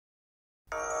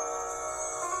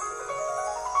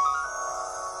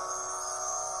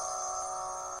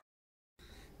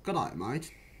G'day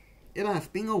mate. It has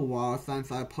been a while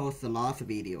since I posted the last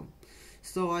video,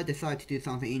 so I decided to do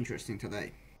something interesting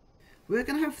today. We're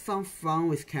gonna have some fun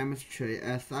with chemistry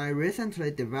as I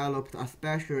recently developed a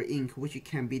special ink which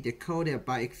can be decoded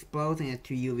by exposing it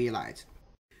to UV light.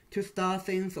 To start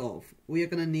things off, we are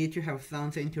gonna need to have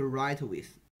something to write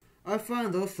with. I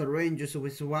found those syringes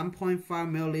with 1.5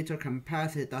 ml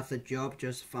capacity does the job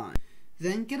just fine.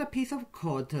 Then get a piece of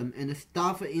cotton and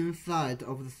stuff it inside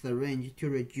of the syringe to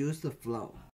reduce the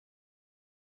flow.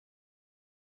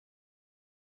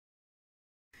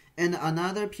 And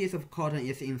another piece of cotton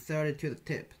is inserted to the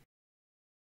tip.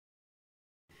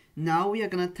 Now we are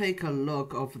gonna take a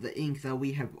look of the ink that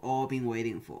we have all been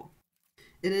waiting for.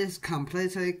 It is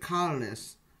completely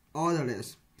colorless,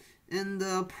 odorless, and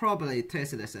probably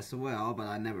tasteless as well, but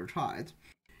I never tried.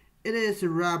 It is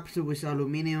wrapped with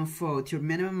aluminum foil to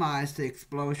minimize the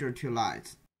exposure to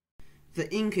light.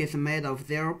 The ink is made of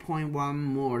 0.1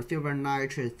 mole silver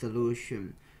nitrate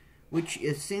solution, which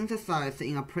is synthesized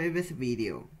in a previous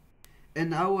video,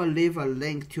 and I will leave a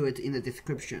link to it in the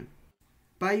description.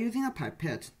 By using a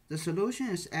pipette, the solution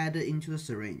is added into the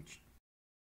syringe.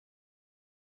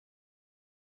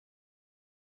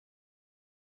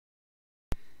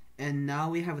 And now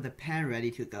we have the pen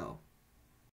ready to go.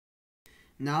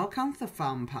 Now comes the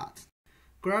fun part.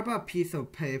 Grab a piece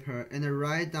of paper and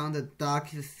write down the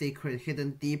darkest secret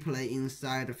hidden deeply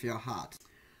inside of your heart.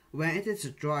 When it is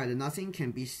dried, nothing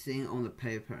can be seen on the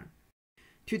paper.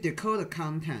 To decode the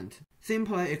content,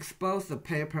 simply expose the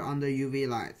paper under UV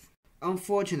light.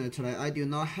 Unfortunately, I do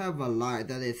not have a light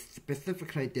that is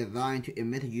specifically designed to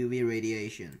emit UV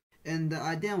radiation, and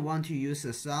I didn't want to use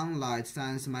the sunlight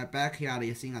since my backyard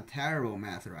is in a terrible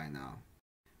mess right now.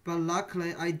 But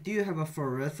luckily, I do have a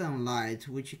fluorescent light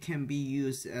which can be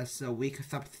used as a weak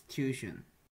substitution.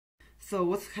 So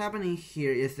what's happening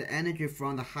here is the energy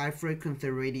from the high frequency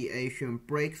radiation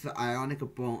breaks the ionic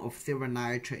bond of silver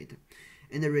nitrate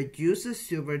and reduces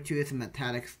silver to its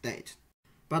metallic state.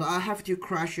 But I have to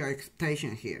crush your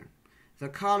expectation here. The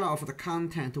color of the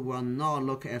content will not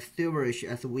look as silverish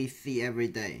as we see every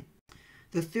day.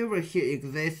 The silver here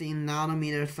exists in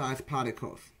nanometer-sized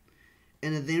particles,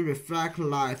 and then reflect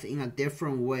light in a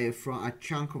different way from a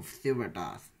chunk of silver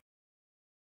does.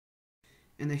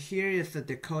 And here is the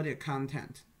decoded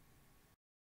content.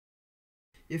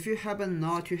 If you happen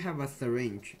not to have a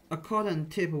syringe, a cotton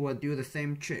tip will do the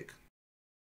same trick.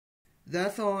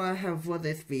 That's all I have for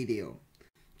this video.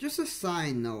 Just a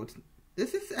side note,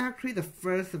 this is actually the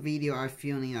first video I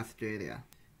filmed in Australia.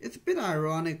 It's a bit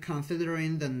ironic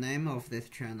considering the name of this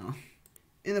channel.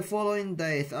 In the following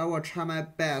days, I will try my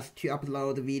best to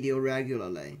upload video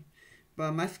regularly,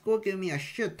 but my school gave me a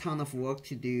shit ton of work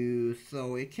to do,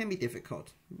 so it can be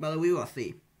difficult, but we will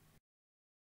see.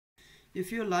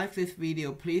 If you like this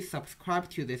video, please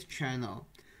subscribe to this channel.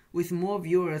 With more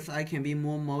viewers, I can be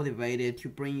more motivated to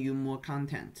bring you more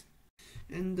content.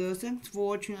 And thanks for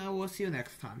watching, I will see you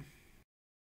next time.